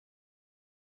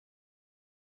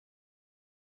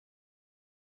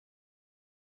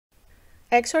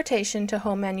Exhortation to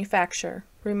Home Manufacture.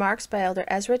 Remarks by Elder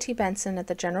Ezra T. Benson at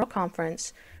the General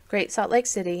Conference, Great Salt Lake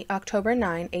City, October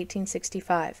 9,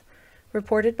 1865.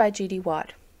 Reported by G.D.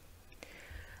 Watt.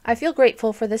 I feel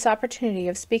grateful for this opportunity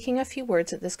of speaking a few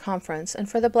words at this conference and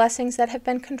for the blessings that have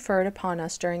been conferred upon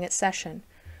us during its session.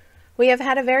 We have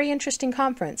had a very interesting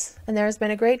conference, and there has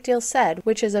been a great deal said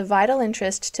which is of vital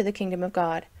interest to the kingdom of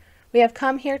God. We have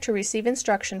come here to receive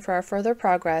instruction for our further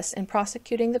progress in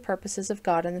prosecuting the purposes of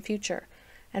God in the future,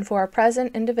 and for our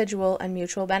present individual and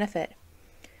mutual benefit.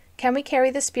 Can we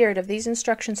carry the spirit of these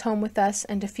instructions home with us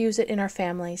and diffuse it in our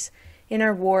families, in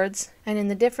our wards, and in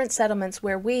the different settlements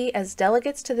where we, as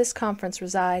delegates to this conference,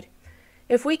 reside?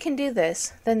 If we can do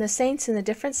this, then the saints in the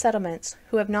different settlements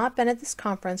who have not been at this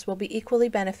conference will be equally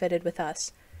benefited with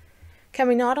us. Can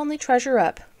we not only treasure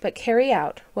up, but carry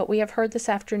out what we have heard this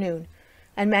afternoon,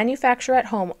 and manufacture at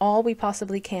home all we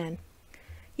possibly can?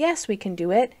 Yes, we can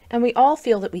do it, and we all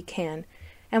feel that we can,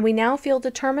 and we now feel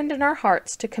determined in our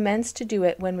hearts to commence to do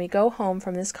it when we go home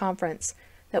from this conference,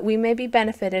 that we may be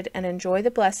benefited and enjoy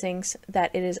the blessings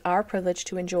that it is our privilege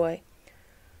to enjoy.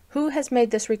 Who has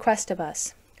made this request of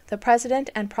us? The President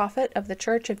and Prophet of the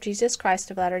Church of Jesus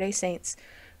Christ of Latter-day Saints,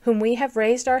 whom we have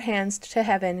raised our hands to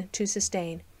heaven to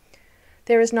sustain.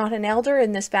 There is not an elder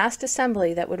in this vast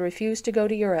assembly that would refuse to go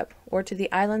to Europe or to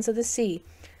the islands of the sea,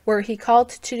 were he called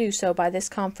to do so by this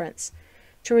conference.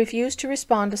 To refuse to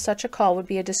respond to such a call would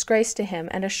be a disgrace to him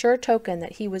and a sure token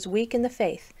that he was weak in the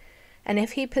faith, and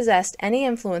if he possessed any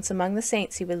influence among the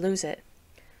saints he would lose it.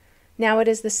 Now it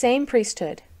is the same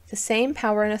priesthood, the same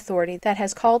power and authority that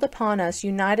has called upon us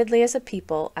unitedly as a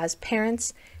people, as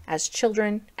parents, as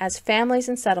children, as families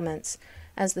and settlements,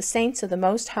 as the saints of the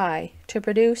Most High, to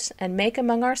produce and make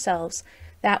among ourselves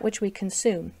that which we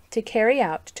consume, to carry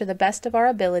out to the best of our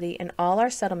ability in all our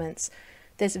settlements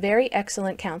this very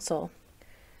excellent counsel.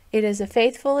 It is a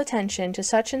faithful attention to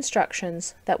such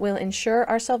instructions that will ensure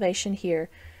our salvation here,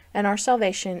 and our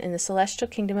salvation in the celestial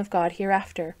kingdom of God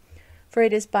hereafter, for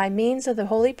it is by means of the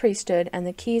holy priesthood and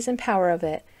the keys and power of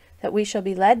it that we shall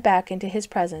be led back into his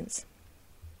presence.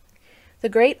 The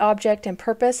great object and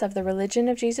purpose of the religion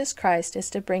of Jesus Christ is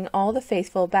to bring all the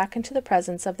faithful back into the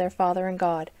presence of their Father and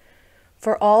God.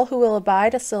 For all who will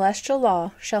abide a celestial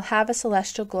law shall have a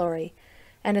celestial glory,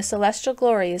 and a celestial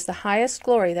glory is the highest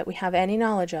glory that we have any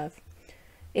knowledge of.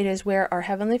 It is where our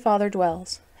Heavenly Father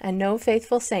dwells, and no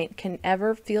faithful saint can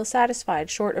ever feel satisfied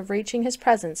short of reaching his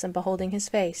presence and beholding his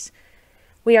face.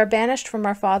 We are banished from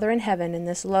our Father in heaven in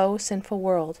this low, sinful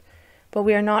world, but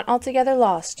we are not altogether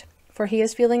lost, for he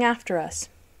is feeling after us,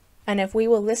 and if we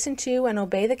will listen to and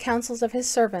obey the counsels of his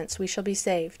servants, we shall be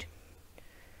saved.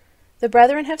 The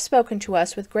brethren have spoken to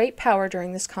us with great power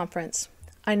during this conference.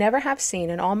 I never have seen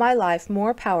in all my life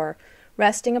more power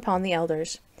resting upon the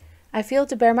elders. I feel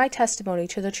to bear my testimony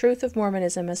to the truth of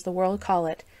Mormonism, as the world call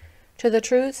it, to the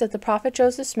truths that the prophet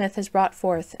Joseph Smith has brought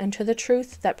forth, and to the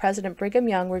truth that President Brigham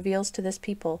Young reveals to this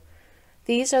people.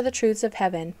 These are the truths of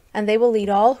heaven, and they will lead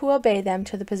all who obey them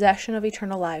to the possession of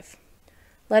eternal life.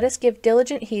 Let us give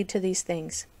diligent heed to these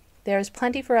things. There is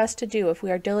plenty for us to do if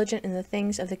we are diligent in the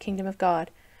things of the kingdom of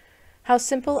God. How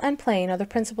simple and plain are the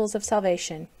principles of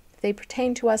salvation! They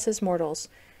pertain to us as mortals,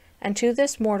 and to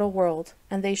this mortal world,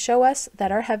 and they show us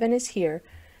that our heaven is here,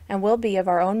 and will be of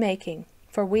our own making,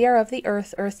 for we are of the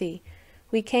earth earthy.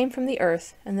 We came from the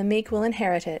earth, and the meek will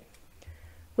inherit it.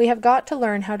 We have got to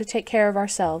learn how to take care of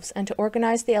ourselves, and to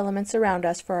organize the elements around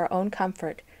us for our own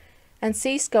comfort, and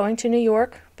cease going to New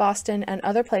York, Boston, and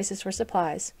other places for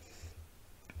supplies.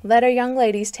 Let our young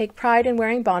ladies take pride in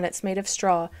wearing bonnets made of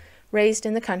straw, raised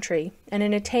in the country, and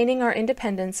in attaining our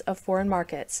independence of foreign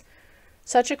markets.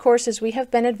 Such a course as we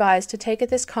have been advised to take at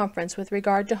this conference with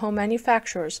regard to home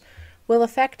manufactures will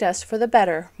affect us for the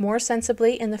better more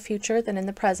sensibly in the future than in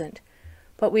the present.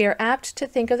 But we are apt to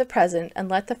think of the present and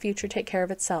let the future take care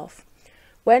of itself.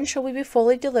 When shall we be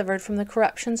fully delivered from the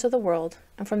corruptions of the world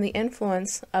and from the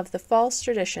influence of the false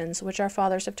traditions which our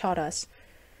fathers have taught us?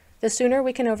 The sooner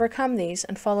we can overcome these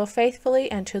and follow faithfully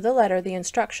and to the letter the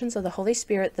instructions of the Holy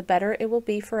Spirit, the better it will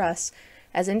be for us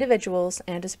as individuals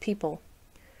and as a people.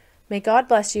 May God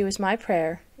bless you is my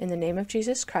prayer, in the name of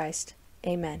Jesus Christ.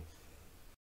 Amen.